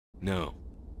No.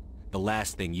 The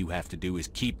last thing you have to do is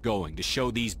keep going to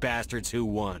show these bastards who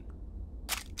won.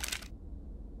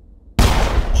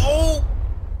 Oh!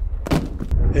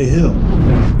 Hey, Hill.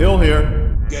 Hill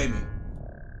here. Gaming.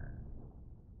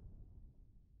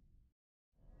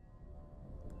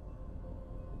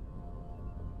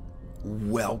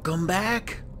 Welcome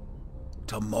back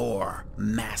to more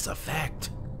Mass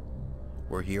Effect.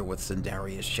 We're here with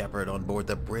Sindarius Shepard on board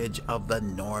the bridge of the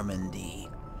Normandy.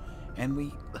 And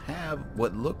we have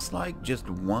what looks like just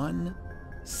one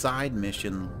side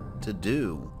mission to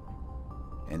do.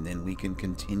 And then we can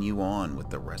continue on with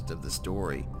the rest of the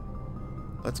story.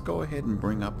 Let's go ahead and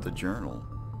bring up the journal.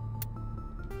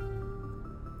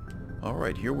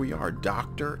 Alright, here we are.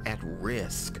 Doctor at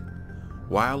Risk.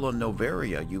 While on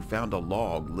Noveria, you found a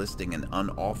log listing an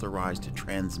unauthorized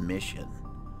transmission.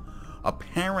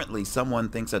 Apparently, someone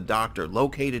thinks a doctor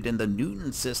located in the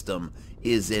Newton system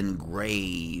is in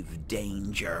grave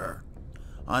danger.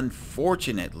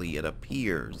 Unfortunately, it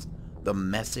appears the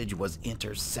message was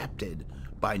intercepted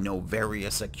by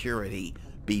Noveria security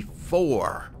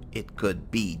before it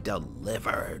could be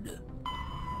delivered.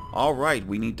 Alright,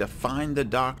 we need to find the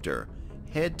doctor.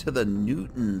 Head to the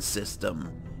Newton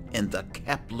system in the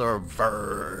Kepler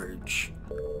Verge.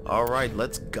 Alright,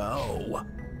 let's go.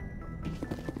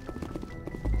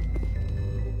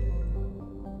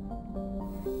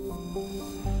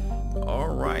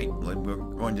 Alright, we're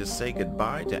going to say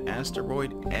goodbye to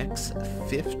asteroid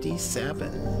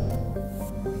X-57.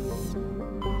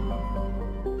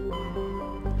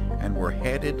 And we're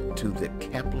headed to the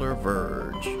Kepler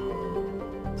Verge.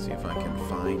 Let's see if I can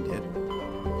find it.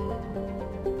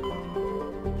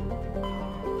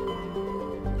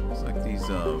 Looks like these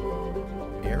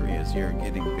areas here are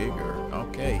getting bigger.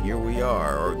 Okay, here we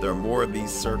are. Or there are more of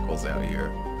these circles out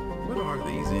here. What are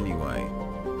these anyway?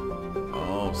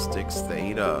 Oh, Styx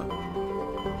Theta.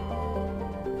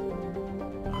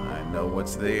 I know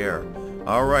what's there.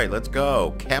 Alright, let's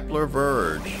go. Kepler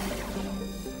Verge.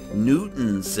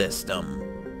 Newton system.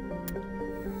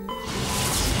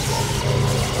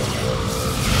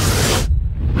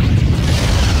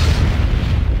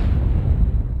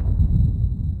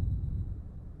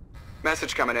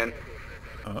 Message coming in.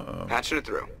 Uh-oh. Patching it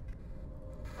through.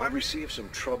 I've received some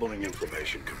troubling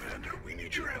information, Commander. We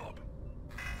need your help.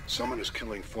 Someone is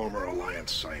killing former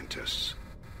Alliance scientists.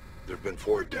 There have been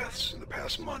 4 deaths in the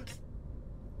past month.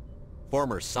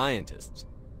 Former scientists?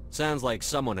 Sounds like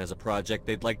someone has a project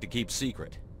they'd like to keep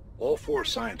secret. All 4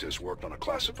 scientists worked on a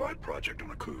classified project on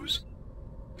Akuz.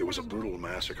 There was a brutal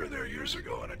massacre there years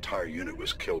ago. An entire unit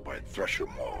was killed by Thresher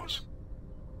Maws.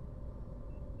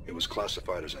 It was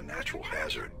classified as a natural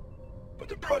hazard, but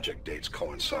the project dates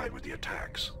coincide with the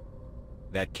attacks.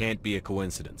 That can't be a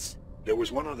coincidence. There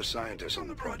was one other scientist on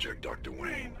the project, Dr.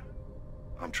 Wayne.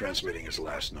 I'm transmitting his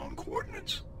last known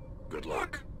coordinates. Good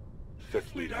luck. 5th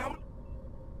Fleet out.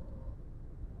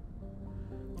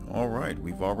 Alright,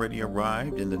 we've already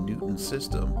arrived in the Newton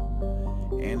system,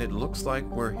 and it looks like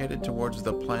we're headed towards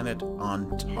the planet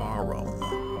Antarum.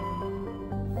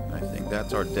 I think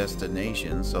that's our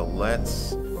destination, so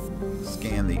let's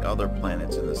scan the other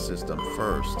planets in the system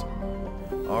first.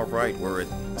 Alright, we're at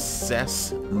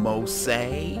Sesmose.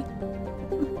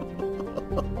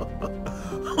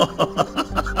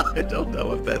 I don't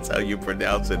know if that's how you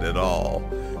pronounce it at all.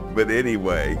 But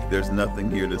anyway, there's nothing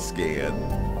here to scan.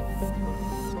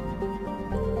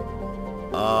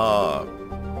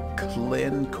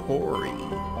 Glencory.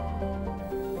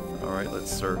 Alright,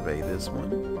 let's survey this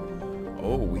one.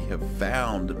 Oh, we have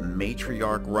found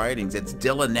matriarch writings. It's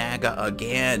Dillanaga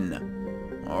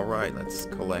again. Alright, let's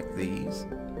collect these.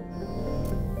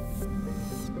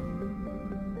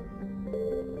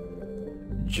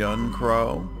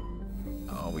 Juncrow.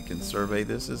 Oh, we can survey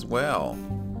this as well.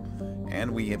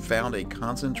 And we have found a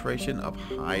concentration of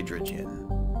hydrogen.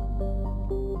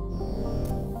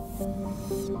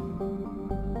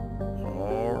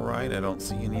 Alright, I don't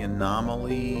see any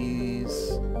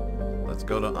anomalies. Let's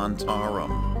go to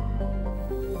Antarum.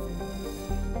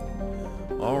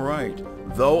 Alright,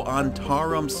 though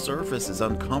Antarum's surface is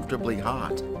uncomfortably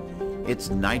hot, its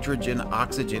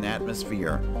nitrogen-oxygen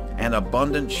atmosphere and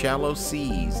abundant shallow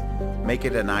seas make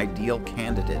it an ideal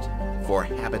candidate for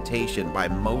habitation by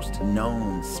most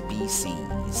known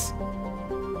species.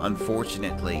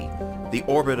 Unfortunately, the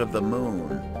orbit of the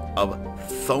moon of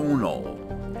Thonal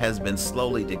has been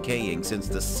slowly decaying since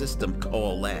the system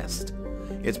coalesced.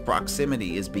 Its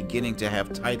proximity is beginning to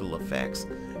have tidal effects,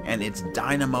 and its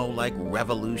dynamo-like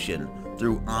revolution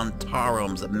through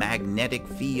Antarum's magnetic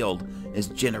field is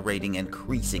generating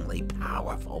increasingly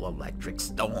powerful electric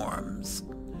storms.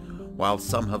 while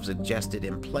some have suggested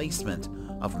emplacement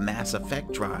of Mass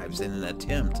Effect drives in an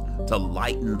attempt to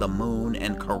lighten the moon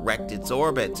and correct its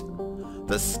orbit.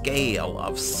 The scale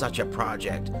of such a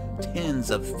project, tens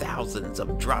of thousands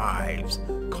of drives,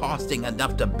 costing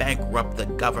enough to bankrupt the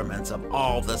governments of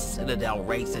all the Citadel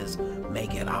races,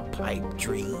 make it a pipe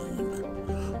dream.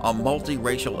 A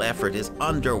multiracial effort is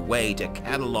underway to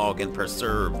catalog and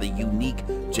preserve the unique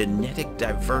genetic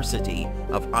diversity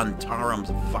of Antarum's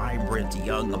vibrant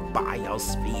young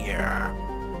biosphere.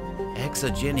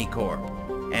 Exogenicorp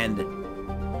and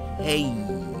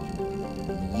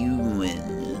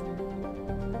Human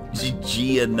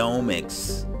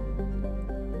Genomics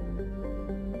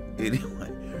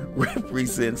anyway,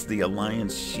 represents the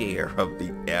Alliance share of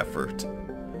the effort.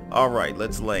 Alright,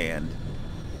 let's land.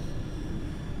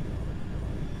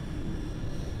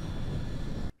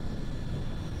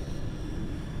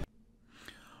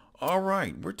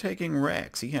 Alright, we're taking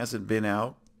Rex. He hasn't been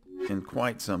out in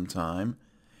quite some time.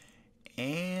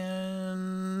 And...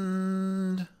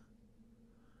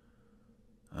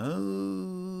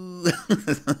 oh...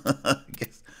 I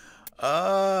guess...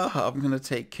 I'm going to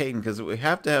take Caden, because we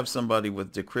have to have somebody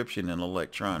with decryption and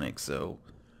electronics, so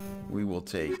we will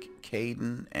take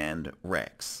Caden and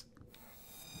Rex.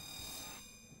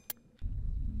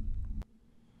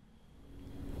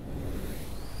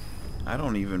 I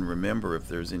don't even remember if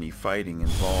there's any fighting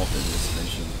involved in this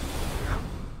mission.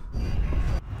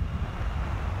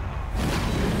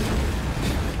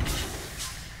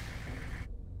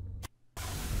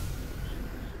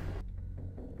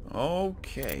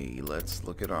 Okay, let's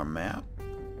look at our map.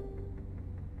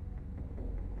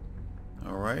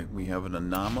 Alright, we have an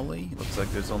anomaly. Looks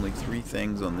like there's only 3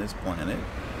 things on this planet.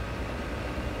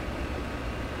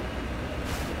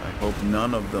 I hope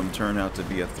none of them turn out to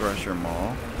be a Thresher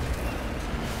Maw.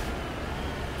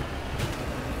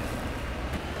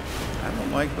 I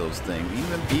don't like those things.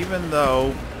 Even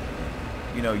though,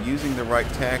 you know, using the right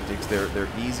tactics, they're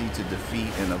easy to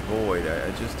defeat and avoid.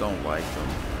 I just don't like them.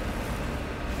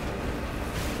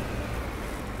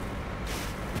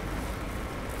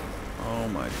 Oh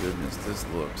my goodness, this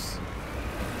looks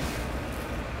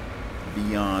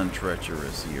beyond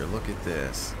treacherous here. Look at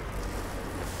this.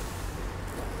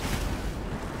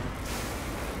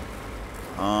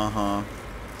 Uh-huh.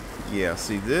 Yeah,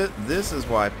 see, this is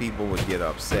why people would get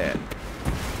upset.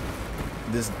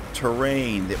 This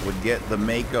terrain that would get the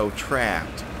Mako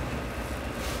trapped.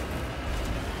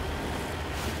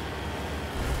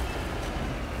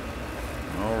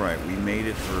 Alright, we made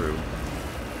it through.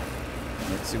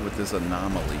 Let's see what this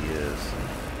anomaly is.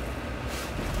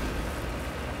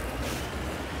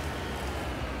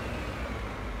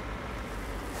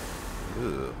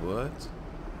 Ugh, what?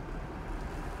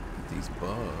 Look at these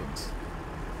bugs.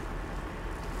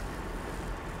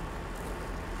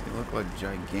 They look like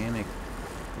gigantic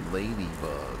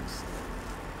ladybugs.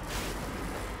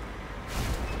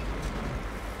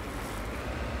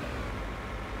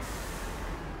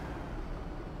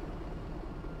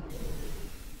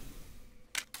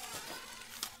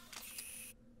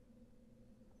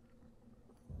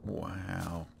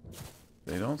 Wow.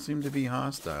 They don't seem to be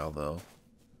hostile, though.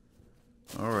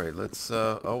 Alright, let's,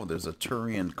 oh, there's a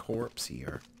Turian corpse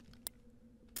here.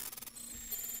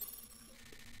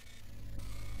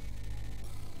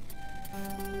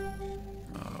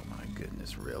 Oh my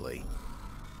goodness, really?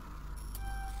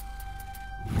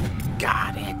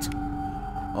 Got it!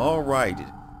 Alright,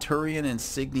 Turian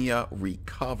insignia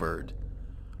recovered.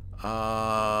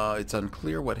 It's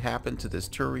unclear what happened to this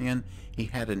Turian. He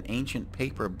had an ancient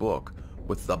paper book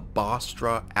with the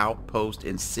Bostra outpost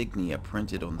insignia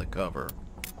printed on the cover.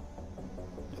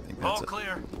 I think that's all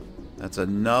clear. That's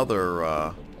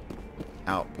another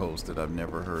outpost that I've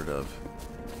never heard of.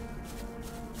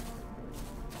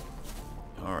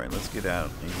 Alright, let's get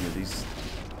out. These...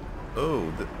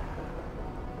 oh,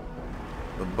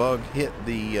 the bug hit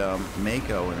the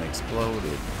Mako and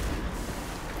exploded.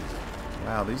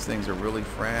 Wow, these things are really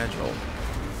fragile.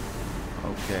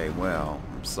 Okay, well,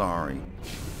 I'm sorry.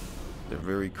 They're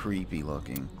very creepy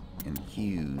looking and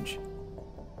huge.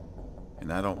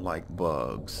 And I don't like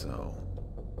bugs, so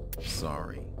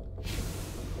sorry.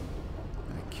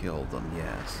 I killed them,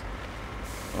 yes.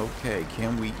 Okay,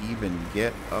 can we even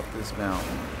get up this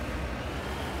mountain?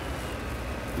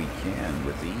 We can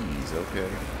with ease, okay.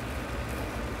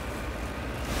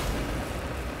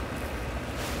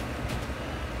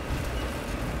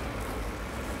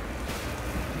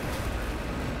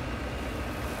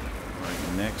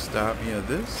 Next stop, yeah,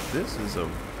 this is a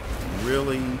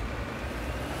really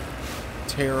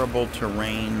terrible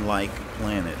terrain-like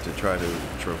planet to try to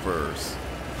traverse.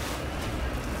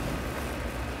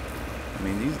 I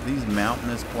mean, these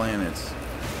mountainous planets.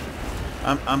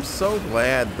 I'm so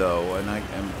glad though, and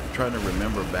I'm trying to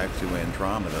remember back to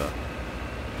Andromeda,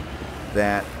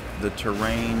 that the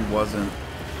terrain wasn't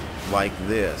like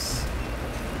this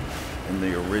in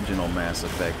the original Mass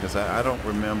Effect, because I don't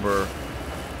remember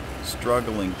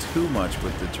struggling too much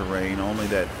with the terrain. Only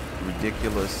that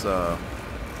ridiculous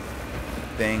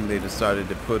thing they decided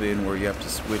to put in where you have to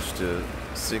switch to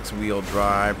 6-wheel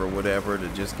drive or whatever to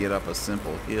just get up a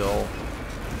simple hill.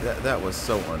 That was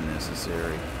so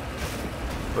unnecessary.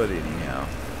 But anyhow,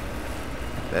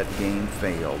 that game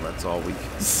failed. That's all we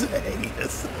can say.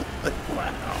 It's like,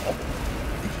 wow.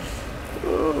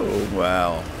 Oh,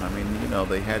 wow. I mean, you know,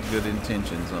 they had good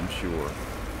intentions, I'm sure.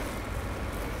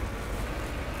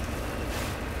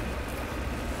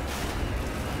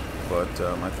 But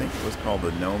I think it was called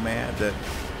the Nomad, that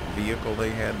vehicle they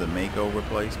had, the Mako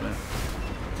replacement.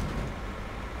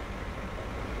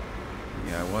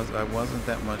 Yeah, I wasn't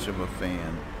that much of a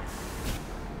fan.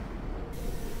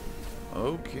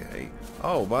 Okay.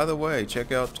 Oh, by the way,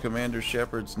 check out Commander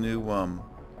Shepard's new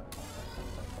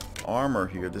armor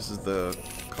here. This is the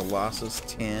Colossus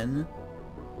 10.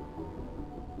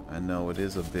 I know it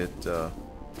is a bit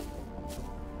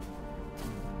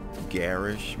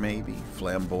garish, maybe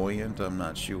flamboyant. I'm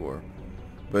not sure,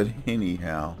 but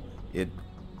anyhow, it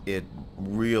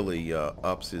really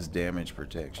ups his damage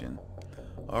protection.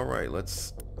 All right,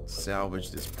 let's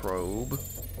salvage this probe.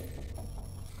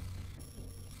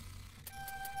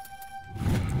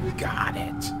 Got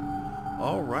it.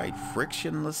 All right,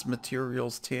 frictionless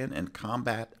materials 10 and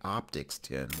combat optics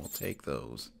 10. We'll take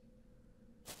those.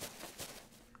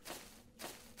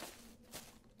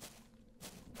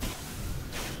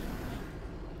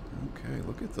 Okay,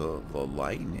 look at the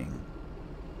lightning.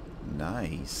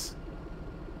 Nice.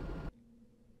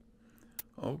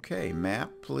 Okay,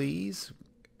 map, please.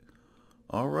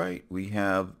 All right, we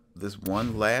have this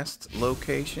one last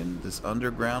location, this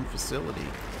underground facility.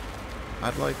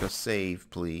 I'd like a save,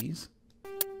 please.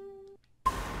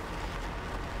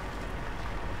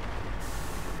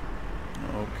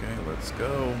 Okay, let's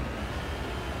go.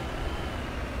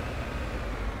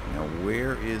 Now,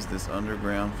 where is this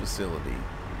underground facility?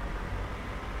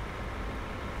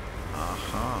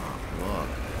 Aha, look.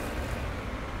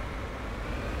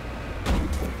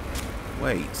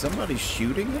 Wait, somebody's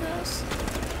shooting at us?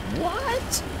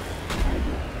 What?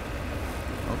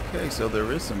 Okay, so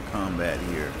there is some combat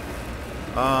here.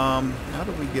 How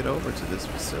do we get over to this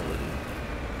facility?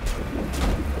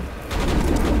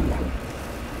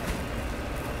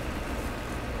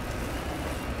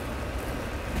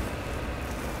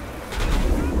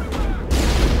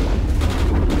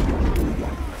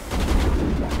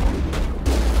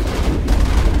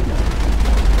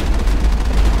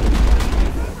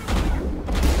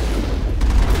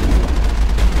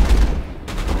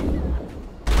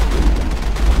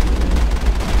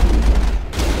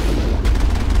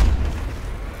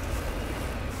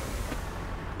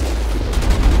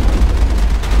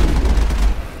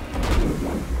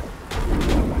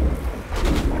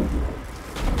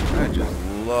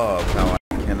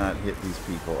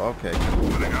 Okay.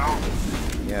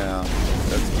 Yeah,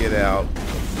 let's get out.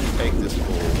 Take this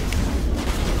fool.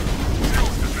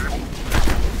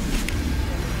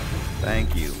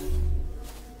 Thank you.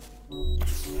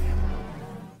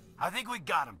 I think we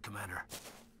got him, Commander.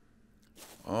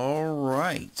 All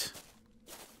right.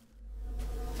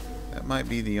 That might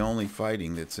be the only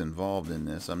fighting that's involved in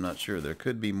this. I'm not sure. There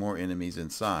could be more enemies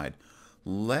inside.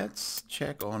 Let's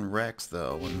check on Rex,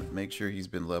 though, and make sure he's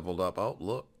been leveled up. Oh,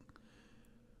 look.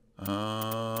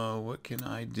 What can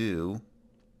I do?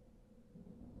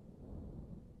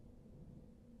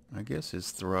 I guess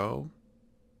his throw.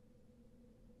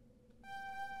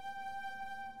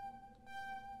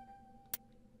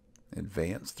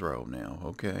 Advanced throw now.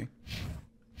 Okay.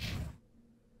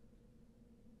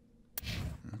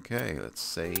 Okay, let's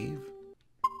save.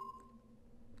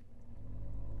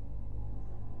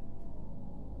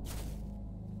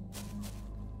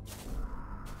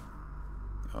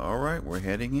 All right, we're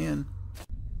heading in.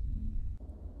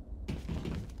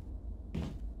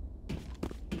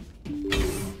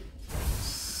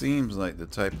 Seems like the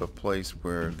type of place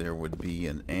where there would be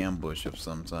an ambush of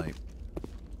some type.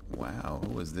 Wow,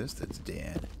 who is this that's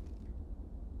dead?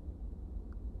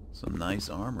 Some nice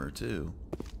armor, too.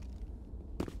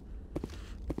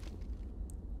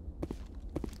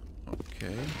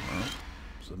 Okay, well,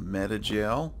 some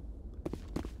metagel.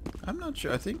 I'm not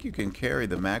sure. I think you can carry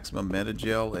the maximum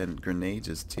metagel and grenades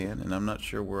as 10, and I'm not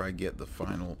sure where I get the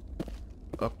final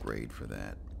upgrade for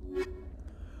that.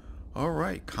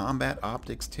 Alright, combat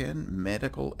optics 10,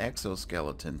 medical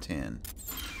exoskeleton 10.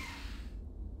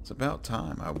 It's about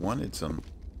time. I wanted some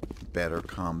better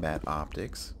combat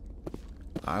optics.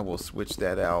 I will switch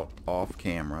that out off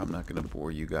camera. I'm not going to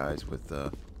bore you guys with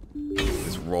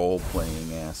this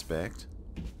role-playing aspect.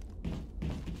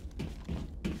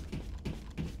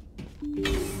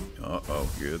 Uh-oh,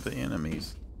 here are the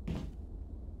enemies.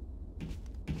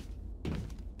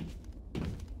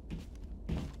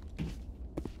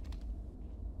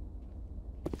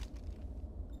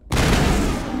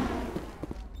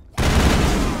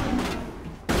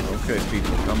 Okay,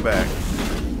 people, come back.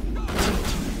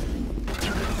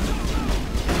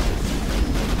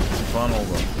 Funnel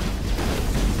them.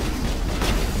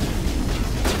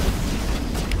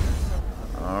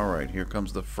 Alright, here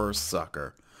comes the first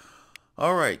sucker.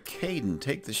 Alright, Caden,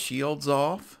 take the shields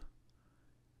off.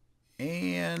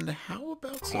 And how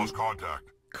about some Close contact.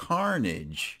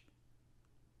 carnage?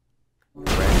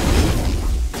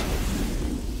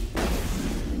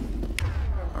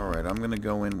 Alright, I'm gonna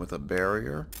go in with a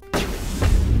barrier.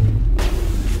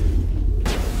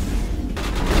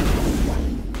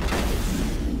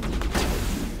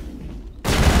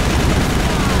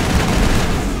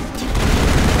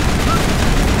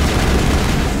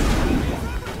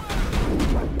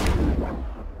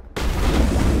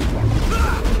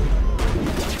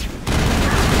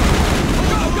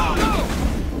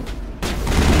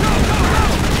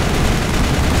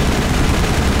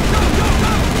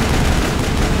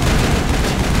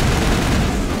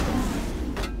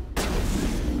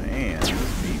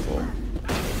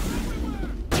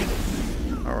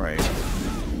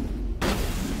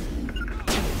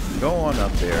 Go on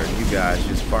up there, you guys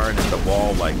just firing at the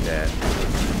wall like that.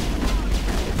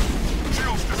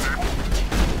 Shields disabled.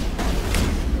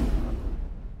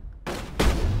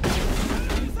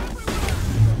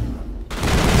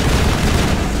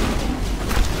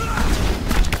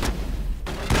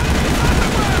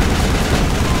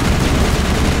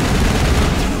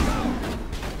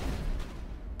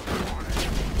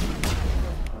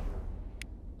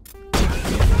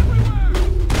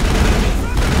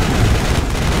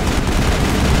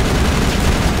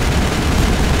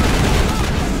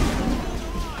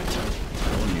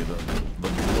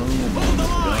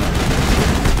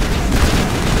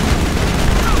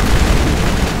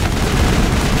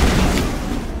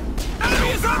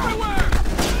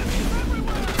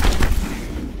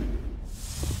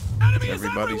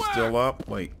 Everybody's still up?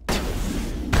 Wait. I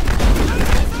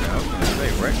was gonna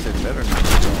say, Rex had better not be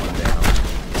going down.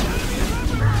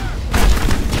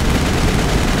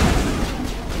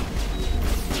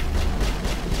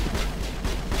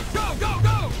 Go, go,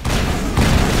 go!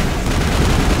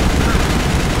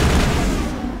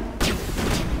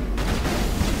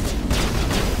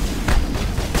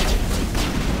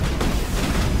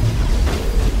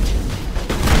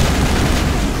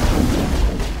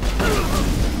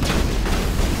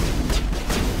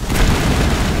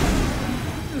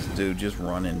 Dude just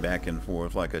running back and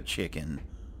forth like a chicken.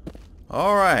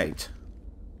 Alright.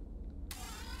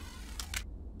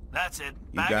 That's it.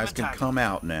 You Back guys of can attack. come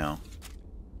out now.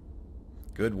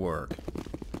 Good work.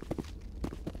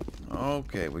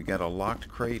 Okay, we got a locked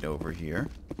crate over here.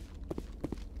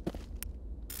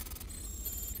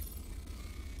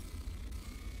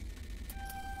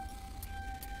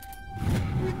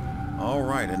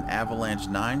 Alright, an Avalanche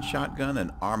 9 shotgun,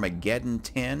 an Armageddon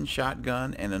 10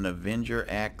 shotgun, and an Avenger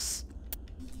X.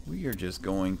 We are just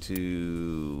going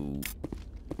to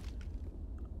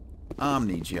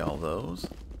Omni-gel those.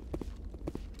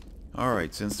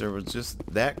 Alright, since there was just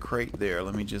that crate there,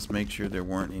 let me just make sure there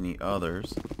weren't any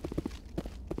others.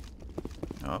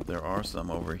 Oh, there are some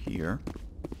over here.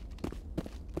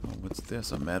 Oh, what's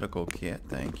this? A medical kit,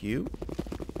 thank you.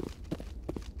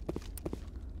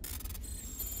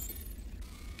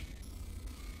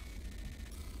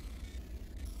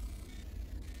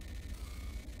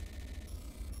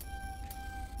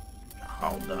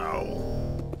 Oh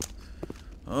no.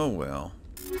 Oh well.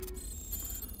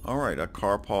 Alright, a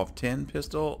Karpov 10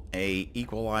 pistol, a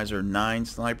Equalizer 9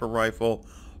 sniper rifle,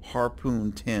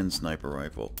 Harpoon 10 sniper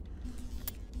rifle.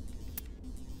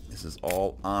 This is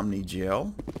all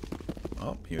Omni-gel.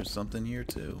 Oh, here's something here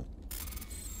too.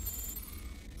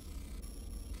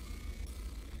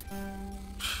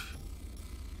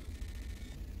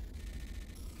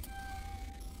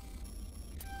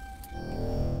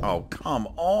 Oh, come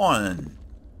on!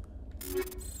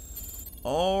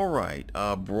 Alright,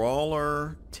 a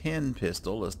Brawler 10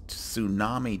 pistol, a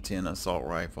Tsunami 10 assault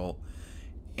rifle,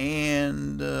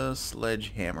 and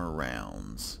sledgehammer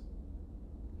rounds.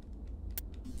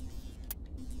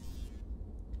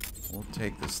 We'll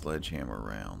take the sledgehammer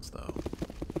rounds, though.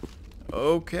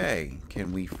 Okay,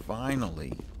 can we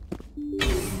finally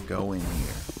go in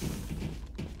here?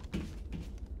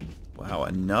 Wow,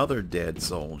 another dead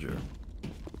soldier.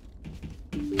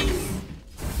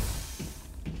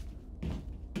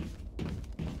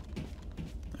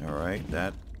 Alright,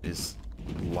 that is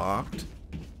locked.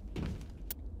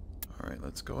 Alright,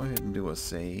 let's go ahead and do a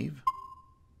save.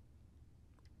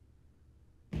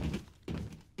 Let's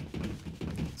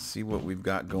see what we've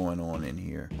got going on in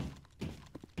here.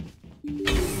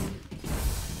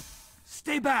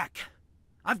 Stay back!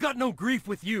 I've got no grief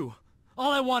with you.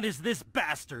 All I want is this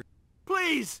bastard.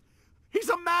 Please! He's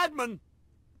a madman!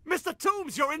 Mr.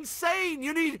 Toombs, you're insane!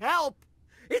 You need help!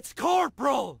 It's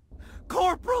Corporal!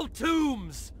 Corporal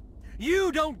Toombs!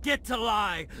 You don't get to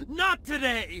lie! Not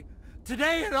today!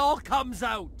 Today it all comes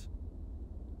out!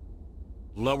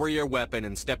 Lower your weapon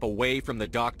and step away from the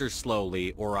doctor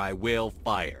slowly, or I will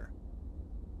fire.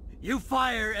 You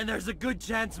fire, and there's a good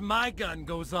chance my gun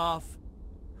goes off.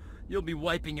 You'll be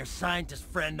wiping your scientist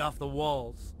friend off the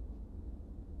walls.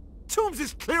 Toombs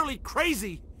is clearly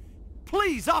crazy!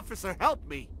 Please, officer, help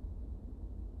me!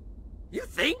 You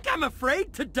think I'm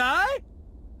afraid to die?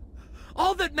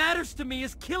 All that matters to me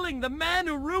is killing the man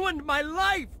who ruined my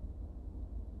life!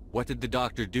 What did the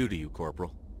doctor do to you,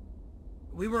 Corporal?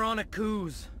 We were on a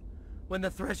cruise. When the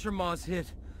Thresher Maws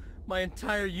hit, my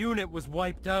entire unit was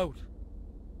wiped out.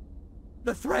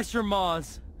 The Thresher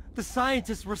Maws, the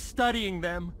scientists were studying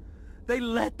them. They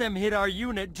let them hit our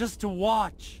unit just to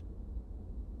watch.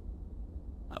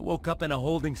 I woke up in a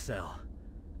holding cell.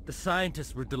 The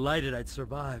scientists were delighted I'd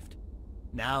survived.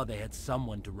 Now they had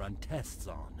someone to run tests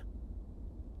on.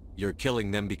 You're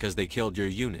killing them because they killed your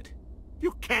unit.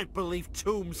 You can't believe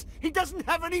Toombs! He doesn't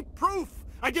have any proof!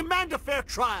 I demand a fair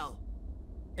trial!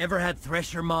 Ever had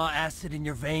Thresher Maw acid in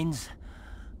your veins?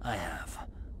 I have.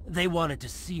 They wanted to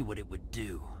see what it would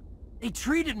do. They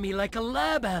treated me like a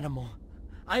lab animal.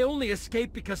 I only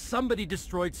escaped because somebody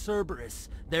destroyed Cerberus,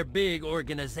 their big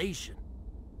organization.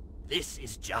 This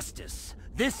is justice.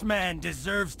 This man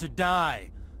deserves to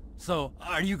die. So,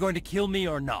 are you going to kill me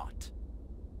or not?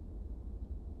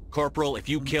 Corporal, if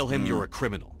you kill him, you're a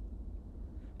criminal.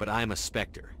 But I'm a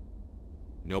Spectre.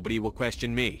 Nobody will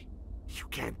question me. You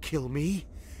can't kill me.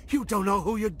 You don't know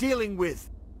who you're dealing with.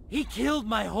 He killed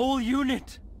my whole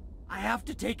unit. I have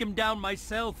to take him down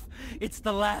myself. It's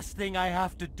the last thing I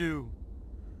have to do.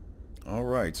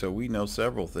 Alright, so we know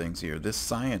several things here. This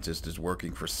scientist is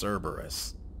working for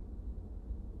Cerberus.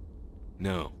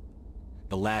 No.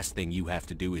 The last thing you have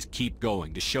to do is keep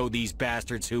going to show these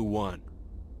bastards who won.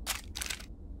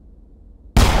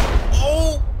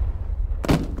 Oh!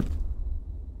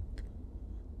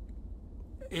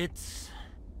 It's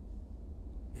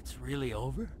really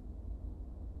over?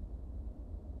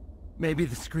 Maybe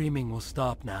the screaming will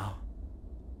stop now.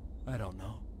 I don't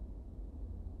know.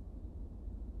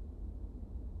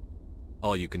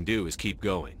 All you can do is keep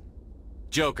going.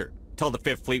 Joker, tell the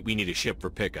 5th Fleet we need a ship for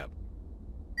pickup.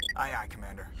 Aye, aye,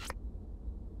 Commander.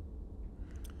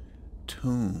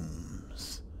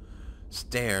 Toombs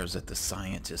stares at the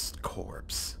scientist's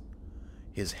corpse,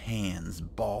 his hands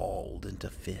balled into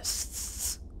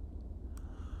fists.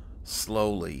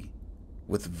 Slowly,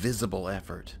 with visible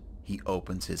effort, he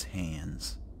opens his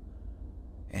hands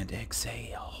and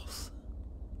exhales.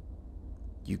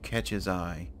 You catch his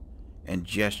eye and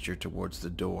gesture towards the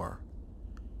door.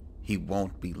 He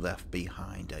won't be left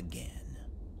behind again.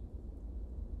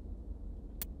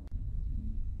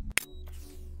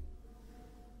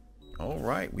 All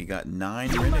right, we got 9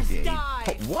 Renegade. Oh,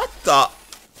 what the?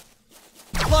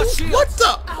 What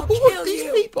the? Who are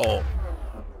these people?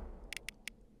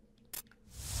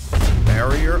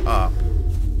 Barrier up.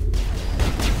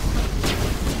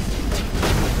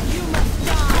 You must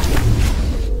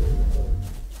die.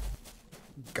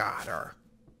 Got her.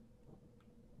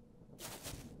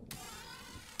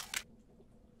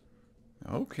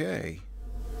 Okay.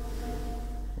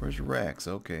 Where's Rex?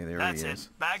 Okay, there he is. That's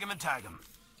it. Bag him and tag him.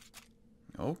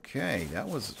 Okay, that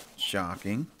was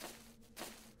shocking.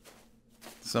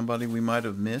 Somebody we might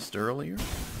have missed earlier.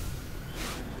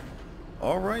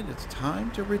 Alright, it's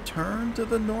time to return to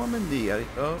the Normandy.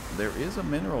 Oh, there is a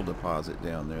mineral deposit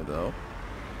down there, though.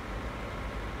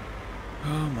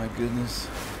 Oh my goodness.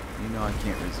 You know I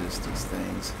can't resist these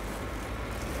things.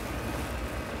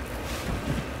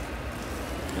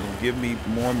 It'll give me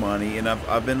more money, and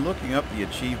I've been looking up the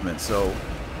achievement. So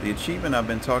the achievement I've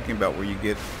been talking about where you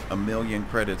get 1,000,000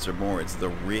 credits or more, it's the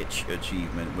rich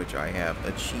achievement, which I have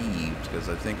achieved, because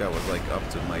I think I was like up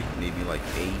to like maybe like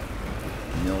 8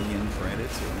 million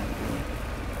credits at one point.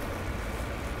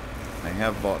 I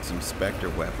have bought some Spectre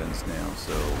weapons now,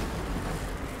 so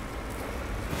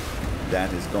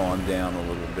that has gone down a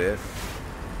little bit,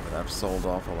 but I've sold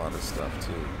off a lot of stuff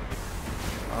too.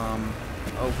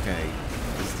 Okay.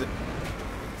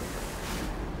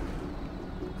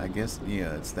 I guess,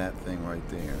 yeah, it's that thing right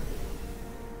there.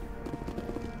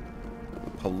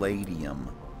 Palladium.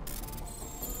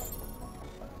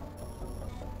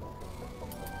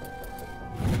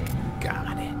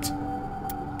 Got it.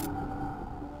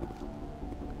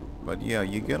 But yeah,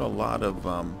 you get a lot of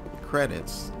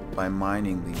credits by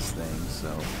mining these things,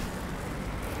 so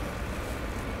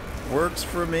works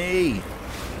for me.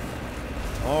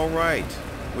 All right,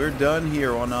 we're done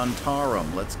here on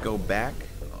Antarum. Let's go back.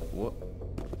 Whoop.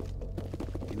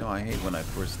 You know, I hate when I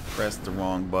first press the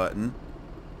wrong button.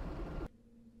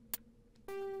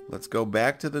 Let's go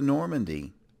back to the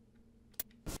Normandy.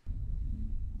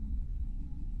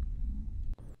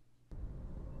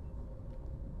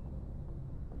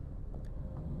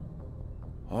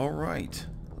 All right,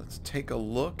 let's take a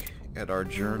look at our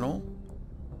journal.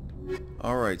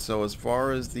 All right, so as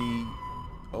far as the...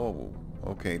 Oh,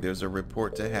 okay, there's a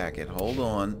report to Hackett. Hold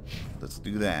on. Let's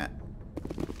do that.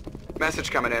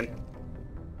 Message coming in.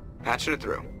 Patching it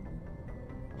through.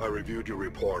 I reviewed your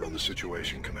report on the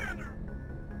situation, Commander.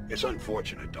 It's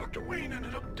unfortunate Dr. Wayne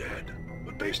ended up dead,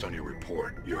 but based on your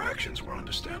report, your actions were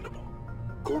understandable.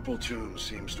 Corporal Toombs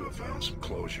seems to have found some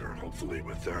closure. Hopefully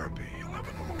with therapy, he'll have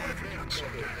a normal life again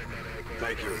someday.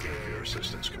 Thank you again for your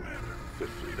assistance, Commander. Fifth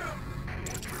Fleet out.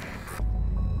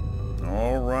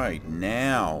 All right,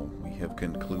 now we have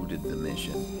concluded the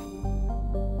mission.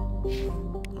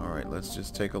 All right, let's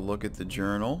just take a look at the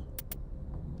journal.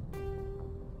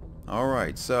 All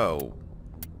right, so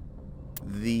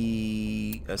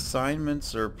the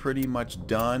assignments are pretty much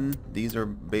done. These are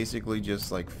basically just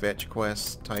like fetch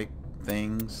quests type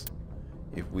things.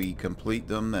 If we complete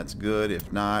them, that's good.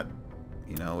 If not,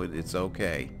 you know, it's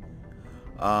okay.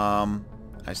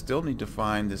 I still need to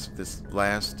find this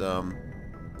last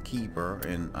keeper,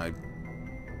 and I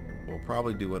will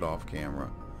probably do it off camera.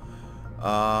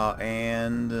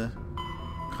 And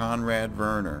Conrad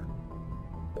Werner.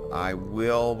 I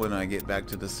will, when I get back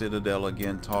to the Citadel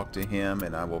again, talk to him,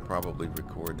 and I will probably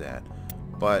record that.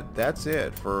 But that's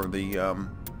it for the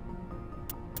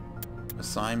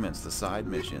assignments, the side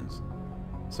missions.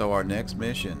 So our next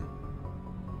mission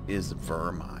is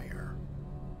Vermeer.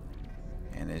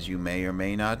 And as you may or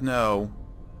may not know,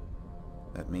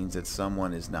 that means that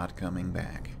someone is not coming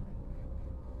back.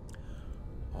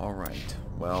 Alright,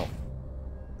 well,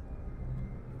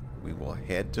 we will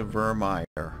head to Vermeer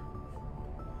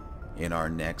in our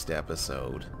next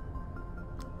episode.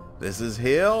 This is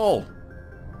Hill,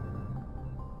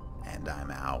 and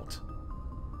I'm out.